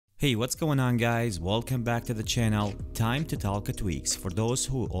Hey, what's going on guys? Welcome back to the channel. Time to talk TWEAKS. For those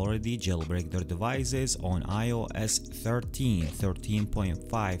who already jailbreak their devices on iOS 13, 13.5,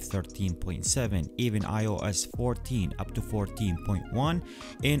 13.7, even iOS 14 up to 14.1,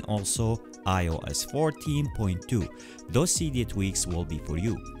 and also iOS 14.2. Those Cydia tweaks will be for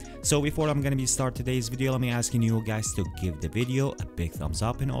you. So before I'm gonna start today's video, let me asking you guys to give the video a big thumbs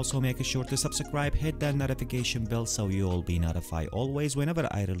up and also make sure to subscribe, hit that notification bell so you'll be notified always whenever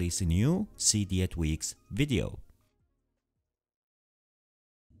I release a new Cydia tweaks video.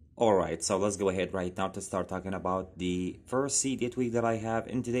 Alright, so let's go ahead right now to start talking about the first Cydia tweak that I have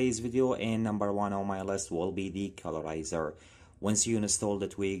in today's video, and number one on my list will be the Colorizer. Once you install the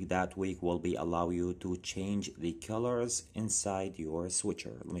tweak, that tweak will be allow you to change the colors inside your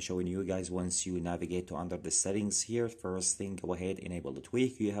switcher. Let me show you guys. Once you navigate to under the settings here, first thing, go ahead, enable the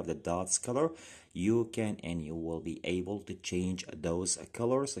tweak. You have the dots color. You can and you will be able to change those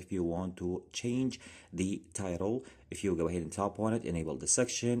colors. If you want to change the title, if you go ahead and tap on it, enable the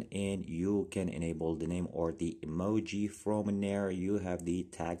section, and you can enable the name or the emoji from there. You have the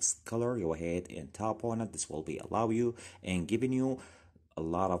text color. Go ahead and tap on it. This will be allow you and giving you a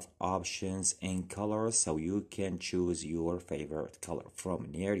lot of options and colors, so you can choose your favorite color from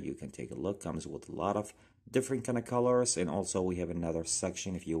here. You can take a look. Comes with a lot of different kind of colors, and also we have another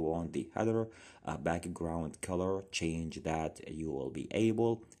section if you want the header background color, change that you will be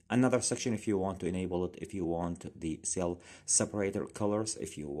able. Another section if you want to enable it, if you want the cell separator colors,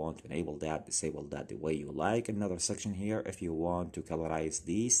 if you want to enable that, disable that the way you like. Another section here if you want to colorize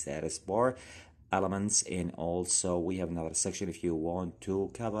the status bar elements, and also we have another section if you want to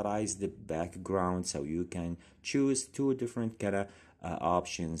colorize the background, so you can choose two different kind of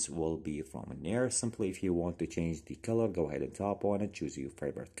options will be from in there. Simply if you want to change the color, go ahead and tap on it, choose your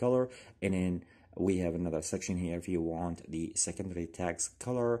favorite color, and then we have another section here if you want the secondary text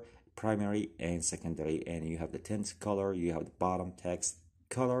color, primary and secondary, and you have the tint color, you have the bottom text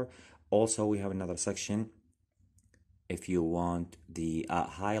color. Also we have another section if you want the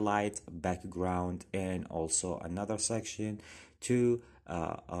highlight background, and also another section to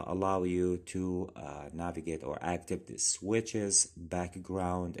allow you to navigate or activate the switches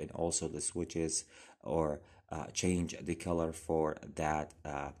background, and also the switches or change the color for that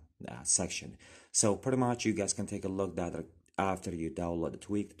section. So pretty much you guys can take a look that after you download the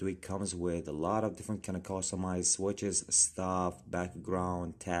tweak comes with a lot of different kind of customized switches, stuff,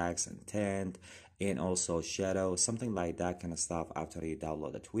 background, text, and tint, and also shadow, something like that kind of stuff after you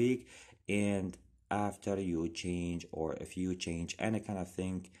download the tweak. And after you change, or if you change any kind of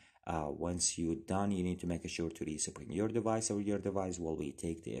thing, once you're done, you need to make sure to respring your device, or your device will be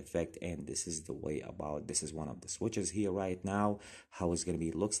take the effect. And this is the way about, this is one of the switches here right now, how it's gonna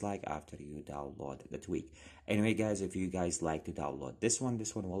be looks like after you download the tweak. Anyway guys, if you guys like to download this one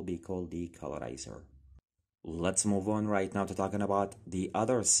will be called the Colorizer. Let's move on right now to talking about the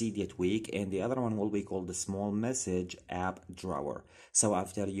other Cydia tweak, and the other one will be called the small message app drawer. So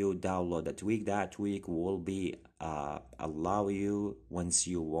after you download the tweak, that tweak will be allow you, once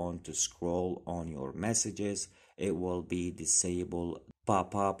you want to scroll on your messages, it will be disable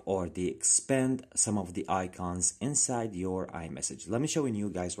pop-up or the expand some of the icons inside your iMessage. Let me show you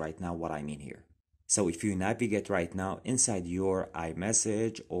guys right now what I mean here. So if you navigate right now inside your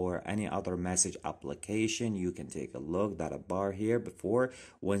iMessage or any other message application, you can take a look that a bar here before.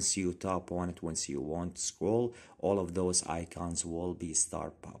 Once you tap on it, once you want to scroll, all of those icons will be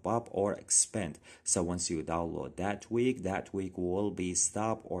start pop up or expand. So once you download that tweak will be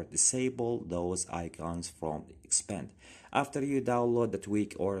stop or disable those icons from expand. After you download the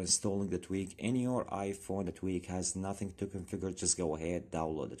tweak or installing the tweak in your iPhone, the tweak has nothing to configure. Just go ahead,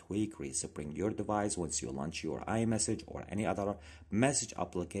 download the tweak, respring your device. Once you launch your iMessage or any other message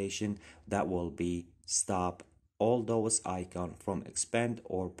application, that will be stop all those icons from expand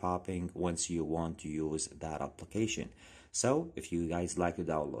or popping once you want to use that application. So if you guys like to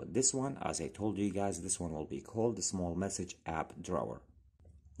download this one, as I told you guys, this one will be called the small message app drawer.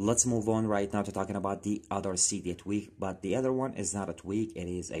 Let's move on right now to talking about the other Cydia tweak, but the other one is not a tweak, it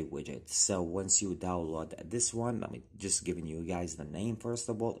is a widget. So once you download this one, let me just giving you guys the name first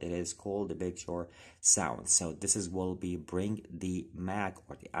of all. It is called the picture sound. So this is will be bring the Mac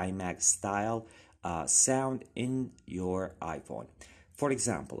or the iMac style sound in your iPhone. For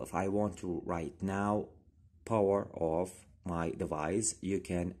example, if I want to right now power off my device, you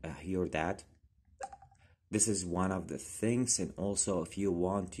can hear that. This is one of the things. And also if you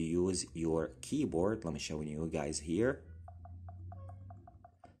want to use your keyboard, let me show you guys here.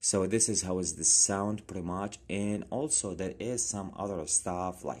 So this is how is the sound pretty much. And also there is some other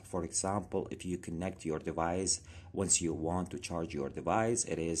stuff, like for example, if you connect your device, once you want to charge your device,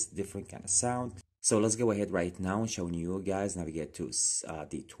 it is different kind of sound. So let's go ahead right now and showing you guys, navigate to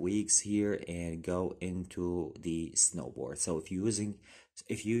the tweaks here and go into the snowboard. So if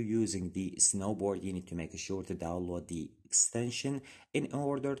you're using the snowboard, you need to make sure to download the extension in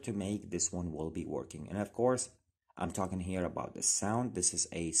order to make this one will be working. And of course, I'm talking here about the sound. This is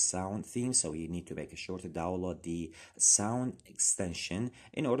a sound theme, so you need to make sure to download the sound extension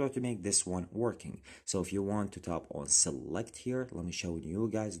in order to make this one working. So if you want to tap on select here, let me show you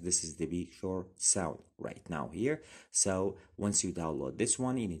guys, this is the Be Sure sound right now here. So once you download this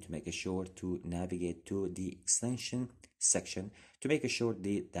one, you need to make sure to navigate to the extension section to make sure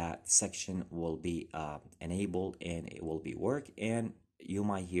that section will be enabled and it will be work. And you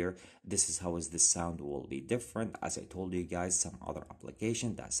might hear this is how is the sound will be different. As I told you guys, some other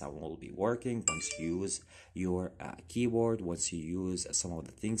application that sound will be working once you use your keyboard, once you use some of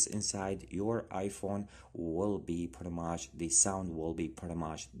the things inside your iPhone, will be pretty much the sound will be pretty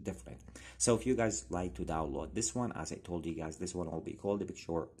much different. So if you guys like to download this one, as I told you guys, this one will be called the Be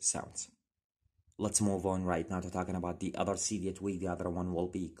Sure sounds. Let's move on right now to talking about the other Cydia tweak. The other one will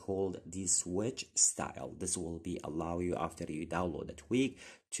be called the SwitchStyle. This will be allow you, after you download the tweak,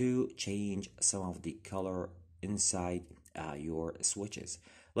 to change some of the color inside your switches.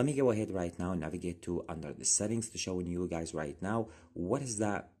 Let me go ahead right now and navigate to under the settings to showing you guys right now what is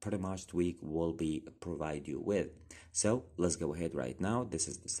that pretty much tweak will be provide you with. So let's go ahead right now. This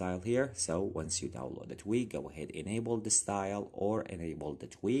is the style here. So once you download the tweak, go ahead, enable the style or enable the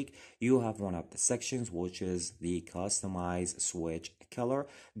tweak. You have one of the sections, which is the customize switch color.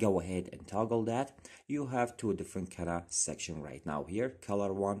 Go ahead and toggle that. You have two different kind of section right now here,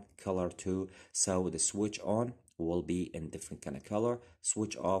 color 1, color 2. So the switch on will be in different kind of color,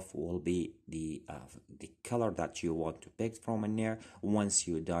 switch off will be the color that you want to pick from in there. Once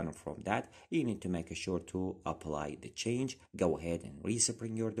you're done from that, you need to make sure to apply the change. Go ahead and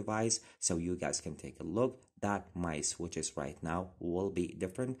respring your device so you guys can take a look that my switches right now will be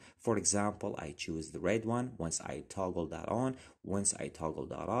different. For example, I choose the red one. Once I toggle that on, once I toggle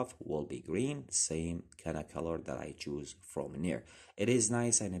that off, will be green, same kind of color that I choose from here. It is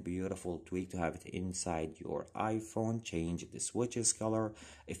nice and a beautiful tweak to have it inside your iPhone. Change the switches color.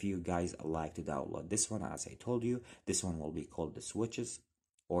 If you guys like to download this one, as I told you, this one will be called the switches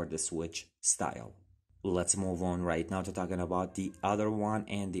or the SwitchStyle. Let's move on right now to talking about the other one,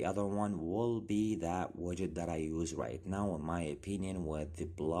 and the other one will be that widget that I use right now, in my opinion, with the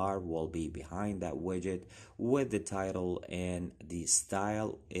blur will be behind that widget with the title and the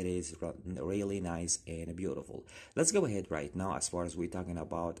style. It is really nice and beautiful. Let's go ahead right now. As far as we're talking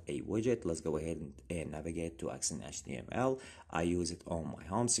about a widget, let's go ahead and navigate to Accent HTML. I use it on my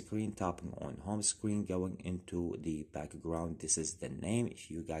home screen, tapping on home screen, going into the background. This is the name.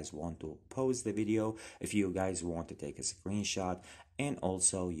 If you guys want to pause the video, if you guys want to take a screenshot, and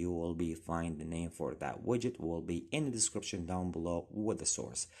also you will be find the name for that widget will be in the description down below with the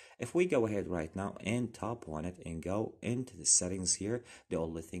source. If we go ahead right now and tap on it and go into the settings here, the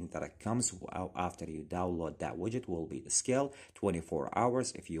only thing that comes out after you download that widget will be the scale 24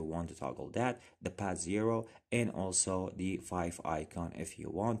 hours if you want to toggle that, the path 0, and also the 5 icon if you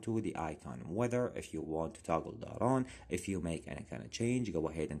want to, the icon weather if you want to toggle that on. If you make any kind of change, go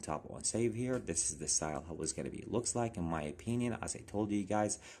ahead and tap on save here. This is the style how it's going to be looks like, in my opinion. As I told you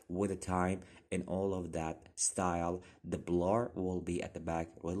guys, with the time and all of that style, the blur will be at the back,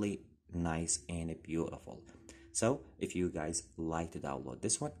 really nice and beautiful. So if you guys like to download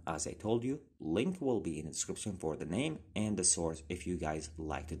this one, as I told you, link will be in the description for the name and the source if you guys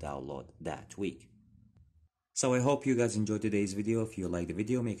like to download that tweak. So I hope you guys enjoyed today's video. If you like the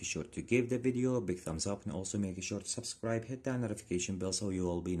video, make sure to give the video a big thumbs up, and also make sure to subscribe, hit that notification bell so you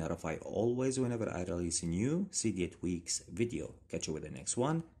will be notified always whenever I release a new Cydia tweaks video. Catch you with the next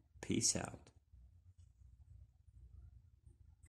one. Peace out.